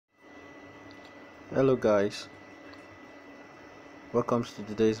Hello guys, welcome to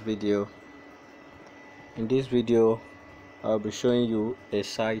today's video. In this video I'll be showing you a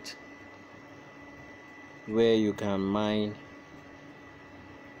site where you can mine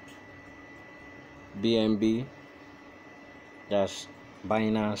BNB, that's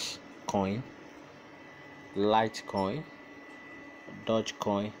Binance coin, Litecoin,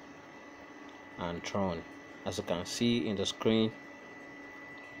 Dogecoin and Tron. As you can see in the screen,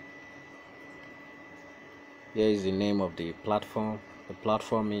 here is the name of the platform. The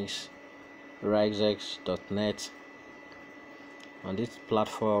platform is ryzex.net. On this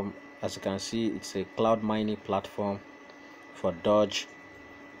platform, as you can see, it's a cloud mining platform for Doge,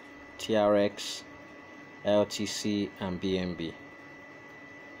 TRX, LTC and BNB.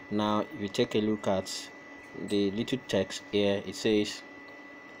 Now if you take a look at the little text here, it says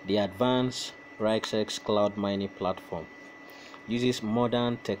the advanced ryzex cloud mining platform uses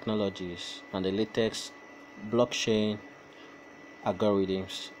modern technologies and the latest blockchain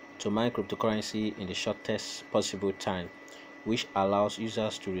algorithms to mine cryptocurrency in the shortest possible time, which allows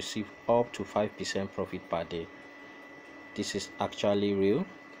users to receive up to 5% profit per day. This is actually real.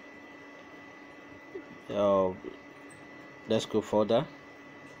 Let's go further.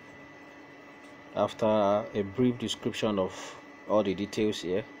 After a brief description of all the details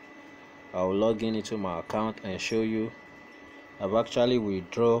here, I'll log in into my account and show you I've actually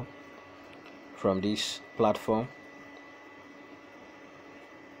withdrawn from this platform.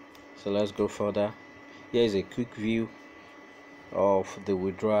 So let's go further. Here is a quick view of the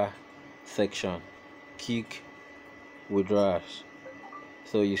withdrawal section. Quick withdrawals.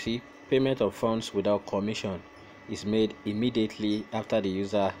 So you see, payment of funds without commission is made immediately after the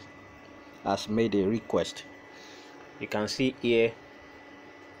user has made a request. You can see here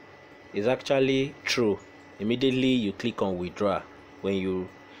it's actually true. Immediately you click on withdraw, when you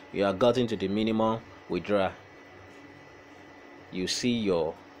are gotten to the minimum withdrawal, you see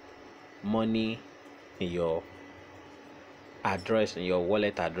your money in your address, in your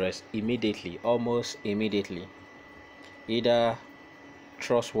wallet address, immediately, almost immediately, either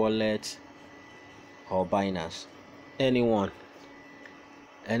Trust Wallet or Binance, anyone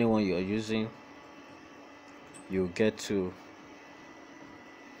you're using, you get to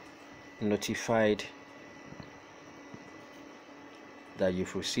notified that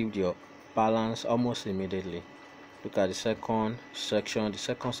you've received your balance almost immediately. Look at the second section. The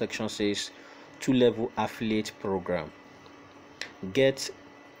second section says 2-level affiliate program. Get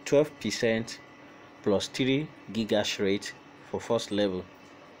 12% plus 3 gigahash rate for first level.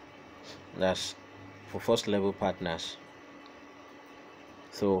 That's for first level partners.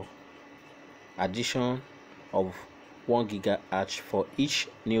 So addition of 1 gigahash for each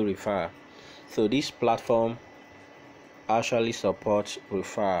new referral. So this platform actually supports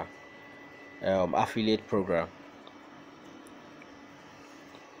referral affiliate program,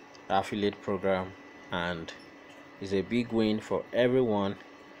 and is a big win for everyone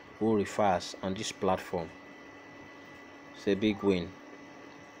who refers on this platform. It's a big win.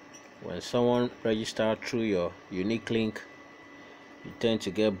 When someone registers through your unique link, you tend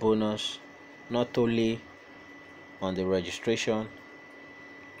to get bonus not only on the registration,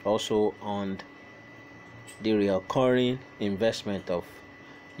 also on the recurring investment of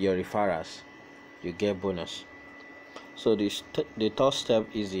your referrals. You get bonus. So the third step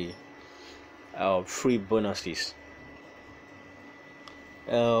is the free bonuses.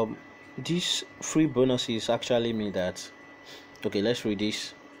 These free bonuses actually mean that, okay, let's read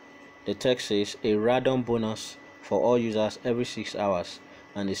this. The text says a random bonus for all users every 6 hours,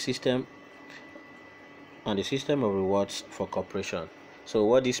 and the system of rewards for corporation. So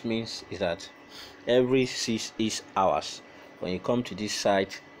what this means is that every 6 hours, when you come to this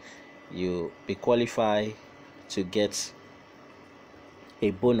site, you be qualified to get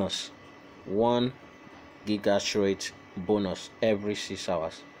a bonus, 1 gigahash rate bonus every 6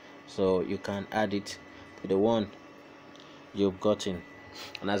 hours. So you can add it to the one you've gotten.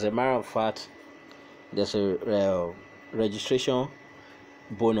 And as a matter of fact, there's a registration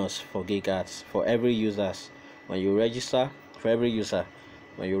bonus for gigahertz for every users. When you register, for every user,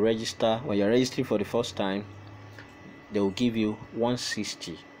 when you're registering for the first time, they will give you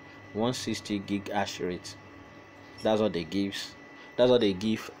 160 gig hash rate. That's what they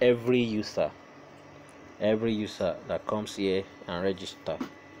give every user that comes here and register.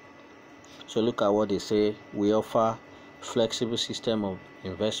 So look at what they say. We offer flexible system of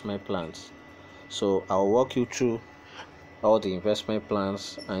investment plans. So I'll walk you through all the investment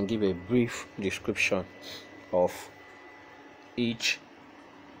plans and give a brief description of each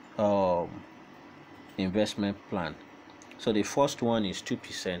investment plan. So the first one is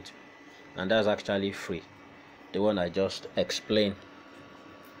 2%. and that's actually free, the one I just explained,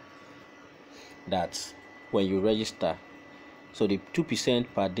 that when you register. So the 2%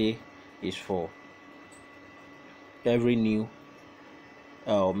 per day is for every new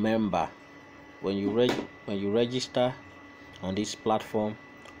member. When you register on this platform,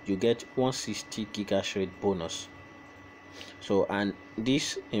 you get 160 gigahash rate bonus. So, and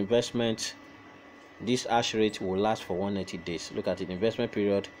this investment, this hash rate will last for 180 days. Look at it, investment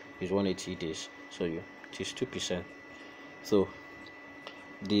period is 180 days, so it is 2%. So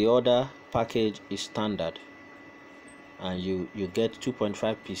the other package is standard, and you get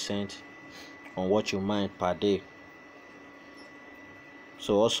 2.5% on what you mine per day.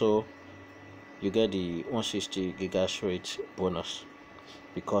 So also you get the 160 gigahash rate bonus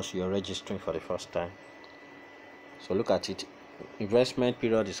because you're registering for the first time. So look at it, investment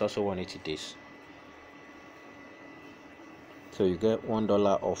period is also 180 days, so you get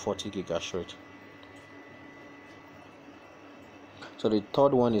 $1 or 40 gigahash rate. So the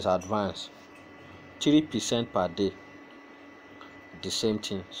third one is advanced, 3% per day, the same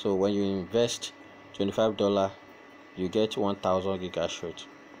thing. So when you invest $25, you get 1000 gigahash rate,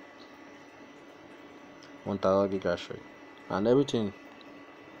 1000 gigahash rate, and everything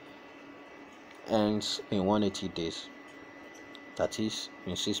ends in 180 days, that is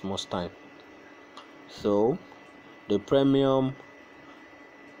in 6 months time. So the premium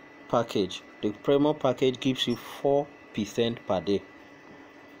package gives you 4% per day,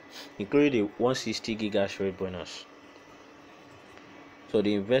 including the 160 gigahash rate bonus. So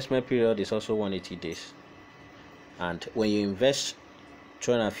the investment period is also 180 days, and when you invest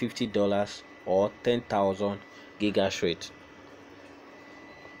 $250 or 10,000 gigahash rate,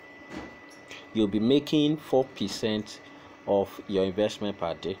 you'll be making 4% of your investment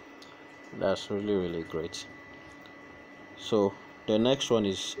per day. That's really great. So the next one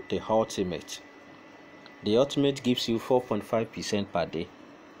is the ultimate. The ultimate gives you 4.5% per day,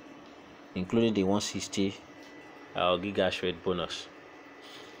 including the 160 gigahash rate bonus.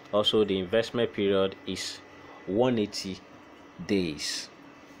 Also, the investment period is 180 days.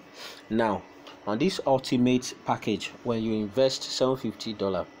 Now, on this ultimate package, when you invest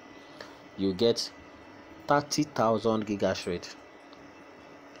 $750, you get 30,000 gigahash rate,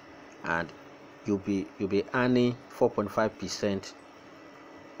 and you'll be earning 4.5%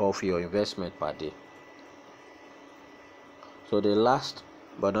 of your investment per day. So the last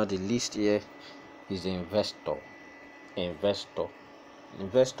but not the least here is the investor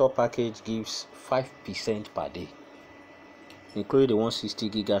package gives 5% per day, including the 160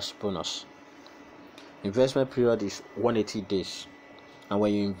 gigahash bonus. Investment period is 180 days, and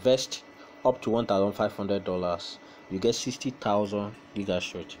when you invest up to $1,500, you get 60,000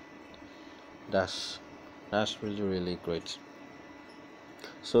 gigahash rate. That's really great.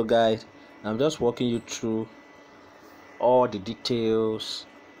 So guys, I'm just walking you through all the details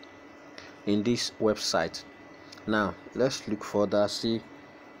in this website. Now let's look further. See,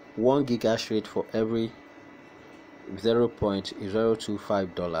 1 gigahash rate for every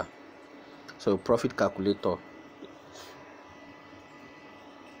 $0.025. So profit calculator.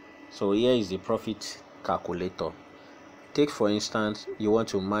 So here is the profit calculator. Take for instance, you want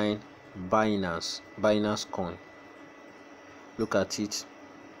to mine BINANCE coin. Look at it.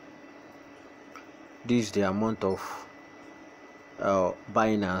 This is the amount of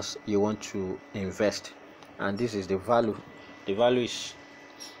BINANCE you want to invest, and this is the value. The value is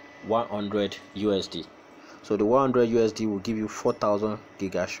 100 USD. So the 100 USD will give you 4,000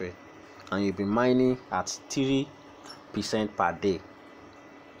 gigahash rate, and you'll be mining at 3% per day.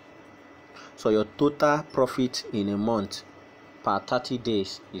 So your total profit in a month per 30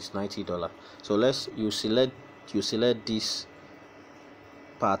 days is $90. So you select this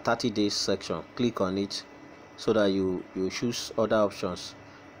per 30 days section, click on it so that you choose other options.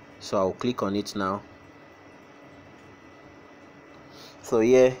 So I'll click on it now. So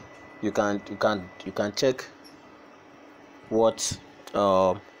here you can check what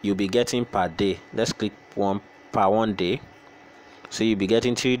you'll be getting per day. Let's click per 1 day. So you'll be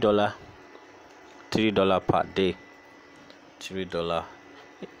getting $3 per day, $3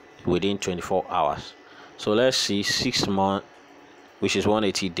 within 24 hours. So let's see 6 months, which is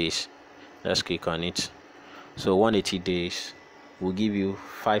 180 days. Let's click on it. So 180 days will give you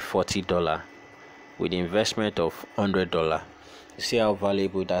 $540 with investment of $100. You see how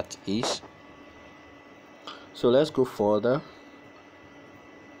valuable that is. So let's go further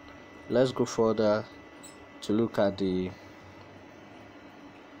to look at the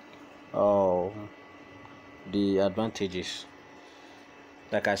advantages.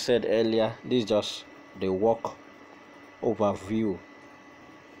 Like I said earlier, this is just the work overview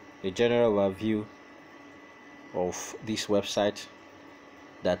a general overview of this website.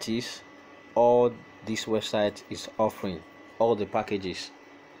 That is all this website is offering, all the packages.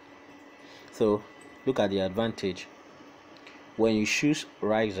 So look at the advantage. When you choose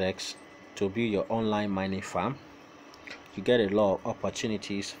ryzex to build your online mining farm, you get a lot of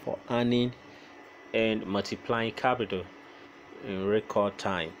opportunities for earning and multiplying capital in record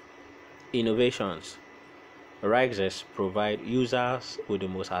time. Innovations. ryzex provide users with the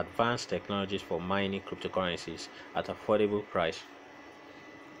most advanced technologies for mining cryptocurrencies at affordable price.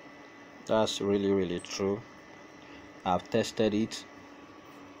 That's really true. I've tested it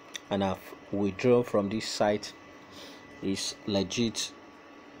and I've withdrawn from this site. It's legit.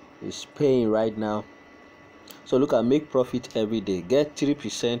 It's paying right now. So look at make profit every day. Get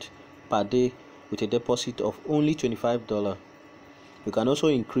 3% per day with a deposit of only $25. You can also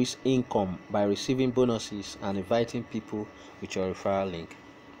increase income by receiving bonuses and inviting people with your referral link.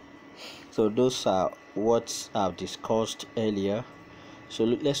 So those are what I've discussed earlier. So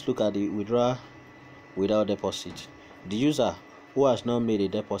let's look at the withdrawal without deposit. The user who has not made a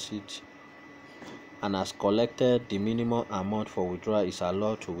deposit and has collected the minimum amount for withdrawal is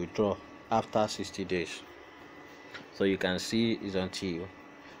allowed to withdraw after 60 days. So you can see it's until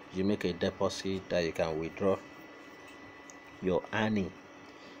you make a deposit that you can withdraw your earning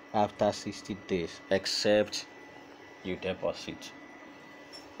after 60 days, except you deposit.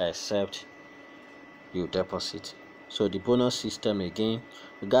 So the bonus system again,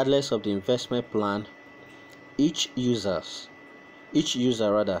 regardless of the investment plan, each user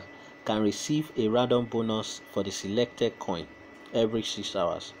can receive a random bonus for the selected coin every 6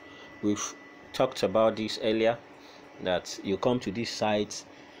 hours. We've talked about this earlier, that you come to this site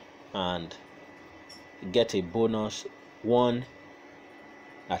and get a bonus,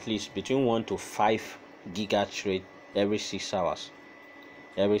 at least between 1 to 5 giga trade every 6 hours.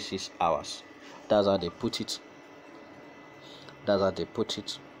 That's how they put it.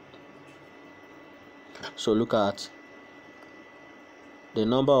 So look at the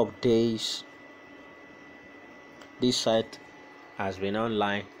number of days this site has been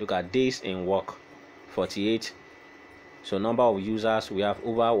online. Look at days in work, 48. So number of users, we have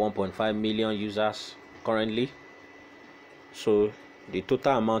over 1.5 million users currently. So the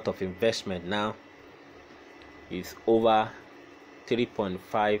total amount of investment now is over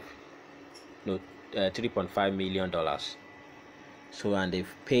 $3.5 million. So and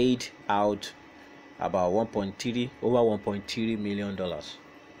they've paid out about over 1.3 million dollars.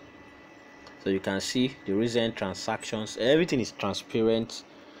 So you can see the recent transactions. Everything is transparent.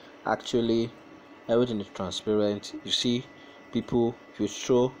 Actually, everything is transparent. You see people, if you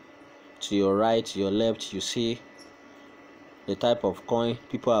throw to your right, to your left, you see the type of coin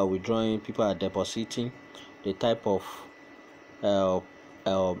people are withdrawing, people are depositing, the type of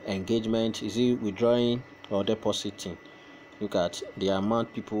engagement, is it withdrawing or depositing. Look at the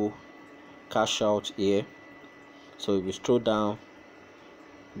amount people cash out here. So if you scroll down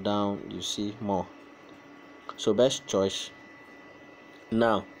you see more. So best choice.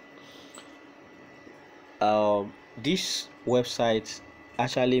 Now this website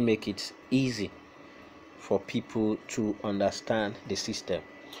actually make it easy for people to understand the system.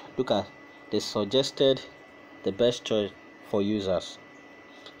 Look at, they suggested the best choice for users.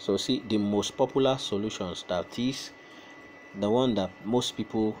 So see the most popular solutions, that is the one that most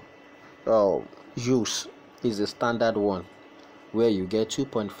people use, is the standard one, where you get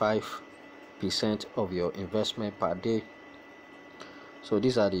 2.5% of your investment per day. So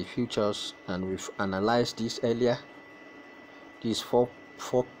these are the features, and we've analyzed this earlier. This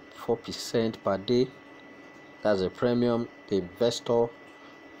 4% per day. That's a premium. The investor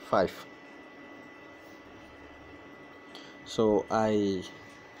 5. So I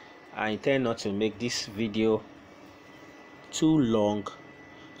intend not to make this video too long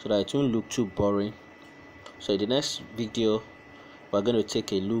so that it won't look too boring. So in the next video, we're going to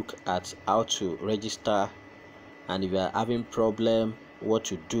take a look at how to register, and if you are having problem, what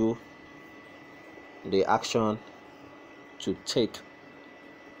to do, the action to take.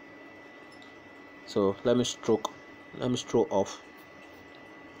 So let me scroll off.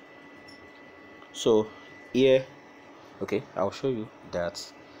 So here, okay, I'll show you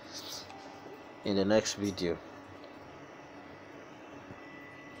that in the next video.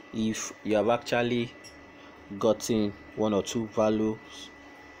 If you have actually gotten 1 or 2 values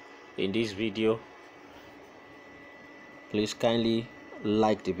in this video, please kindly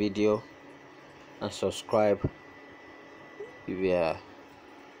like the video and subscribe. If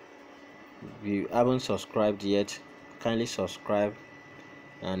you haven't subscribed yet, kindly subscribe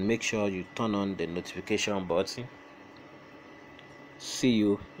and make sure you turn on the notification button See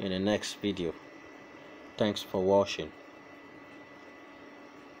you in the next video. Thanks for watching.